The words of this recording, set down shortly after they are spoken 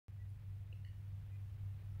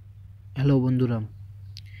Hello বন্ধুরা,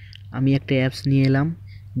 আমি একটা অ্যাপস নিয়ে এলাম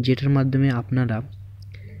যেটার মাধ্যমে আপনারা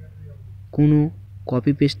কোনো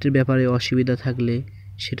কপি পেস্টের ব্যাপারে অসুবিধা থাকলে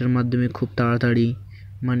সেটার মাধ্যমে খুব তাড়াতাড়ি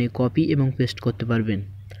কপি এবং পেস্ট করতে পারবেন।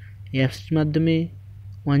 অ্যাপসটির মাধ্যমে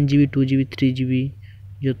 1 GB 2 GB 3 GB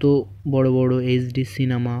যত বড় বড় HD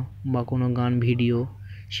সিনেমা বা কোনো গান ভিডিও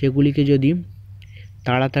সেগুলিকে যদি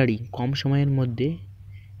তাড়াতাড়ি কম সময়ের মধ্যে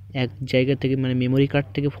এক জায়গা থেকে মেমোরি কার্ড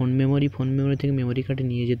থেকে ফোন মেমোরি থেকে মেমোরি কার্ডে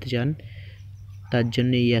নিয়ে যেতে চান, তার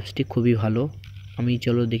জন্য এই অ্যাপসটি খুবই ভালো। আমি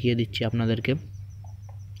চলো দেখিয়ে দিচ্ছি আপনাদেরকে।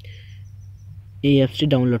 এই অ্যাপসটি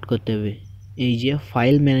ডাউনলোড করতে হবে। এই যে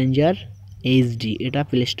ফাইল ম্যানেজার HD, এটা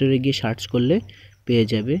প্লে স্টোরে গিয়ে সার্চ করলে পেয়ে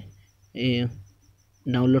যাবে।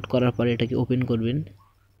 ডাউনলোড করার পরে এটাকে ওপেন করবেন।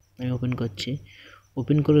 আমি ওপেন করছি।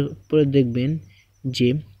 ওপেন করার পরে দেখবেন যে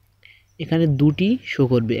এখানে দুটি শো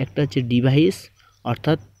করবে, একটা হচ্ছে ডিভাইস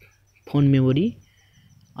অর্থাৎ ফোন মেমোরি,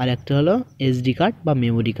 আর একটা হলো SD কার্ড বা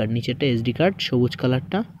মেমোরি কার্ড। নিচেরটা SD কার্ড সবুজ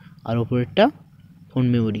কালারটা, আর উপরেরটা ফোন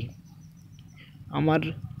মেমোরি। আমার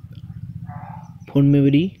ফোন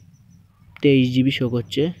মেমোরি 23 GB শো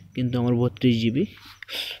করছে, কিন্তু আমার 32 GB,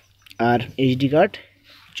 আর SD কার্ড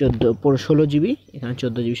 16 GB, এখানে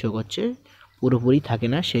 14 GB শো করছে, পুরোপুরি থাকে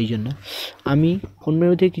না। সেই জন্য আমি ফোন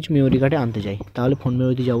মেমোরি থেকে কিছু মেমোরি কার্ডে আনতে চাই। তাহলে ফোন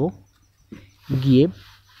মেমোরিতে যাব, গিয়ে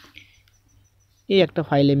এই একটা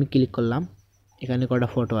ফাইলে আমি ক্লিক করলাম। এখানে কটা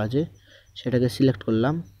ফটো আছে সেটাকে সিলেক্ট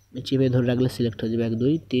করলাম। চেপে ধরে রাখলে সিলেক্ট হয়ে যাবে। 1 2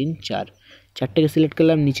 3 4, চারটাকে সিলেক্ট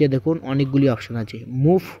করলাম। নিচে দেখুন অনেকগুলি অপশন আছে,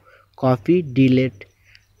 মুভ, কপি, ডিলেট।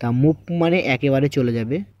 তা মুভ মানে একেবারে চলে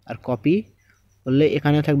যাবে, আর কপি করলে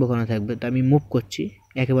এখানে থাকবে ওখানে থাকবে। তা আমি মুভ করছি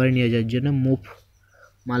একেবারে নিয়ে যাওয়ার জন্য, মুভ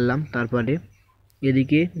মারলাম। তারপরে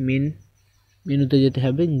এদিকে মেনুতে যেতে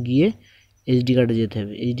হবে, গিয়ে SD কার্ডে যেতে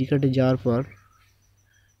হবে। SD কার্ডে যাওয়ার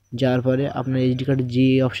পরে আপনার SD কার্ডে যে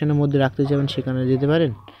অপশানের মধ্যে রাখতে চাবেন সেখানে যেতে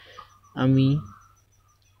পারেন। আমি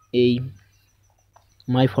এই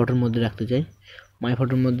মাই ফটোর মধ্যে রাখতে চাই। মাই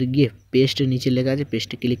ফটোর মধ্যে গিয়ে পেস্টের নিচে লেখা আছে,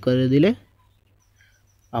 পেস্টে ক্লিক করে দিলে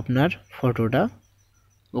আপনার ফটোটা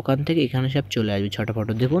ওখান থেকে এখানে সব চলে আসবে। 6টা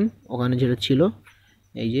ফটো দেখুন, ওখানে যেটা ছিল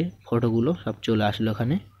এই যে ফটোগুলো সব চলে আসলো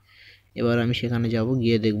ওখানে। এবার আমি সেখানে যাব,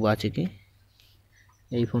 গিয়ে দেখবো আছে কি।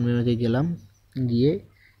 এই ফোন মেমোরিতে গেলাম, গিয়ে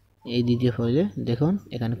এই দ্বিতীয় ফাইলে দেখুন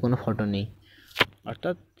এখানে কোনো ফটো নেই,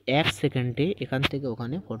 অর্থাৎ 1 সেকেন্ডে এখান থেকে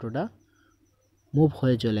ওখানে ফটোটা মুভ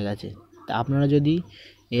হয়ে চলে গেছে। তা আপনারা যদি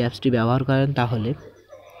এই অ্যাপসটি ব্যবহার করেন তাহলে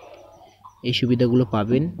এই সুবিধাগুলো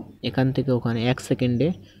পাবেন। এখান থেকে ওখানে 1 সেকেন্ডে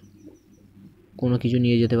কোনো কিছু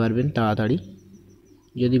নিয়ে যেতে পারবেন তাড়াতাড়ি।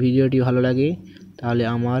 যদি ভিডিওটি ভালো লাগে তাহলে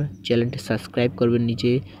আমার চ্যানেলটি সাবস্ক্রাইব করবেন।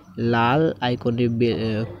 নিচে লাল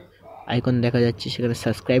আইকন দেখা যাচ্ছে, সেখানে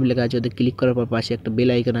সাবস্ক্রাইব লেখা আছে, ওতে ক্লিক করার পর পাশে একটা বেল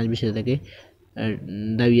আইকন আসবে, সেটাকে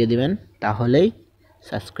দাবিয়ে দেবেন, তাহলেই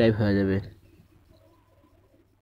সাবস্ক্রাইব হয়ে যাবে।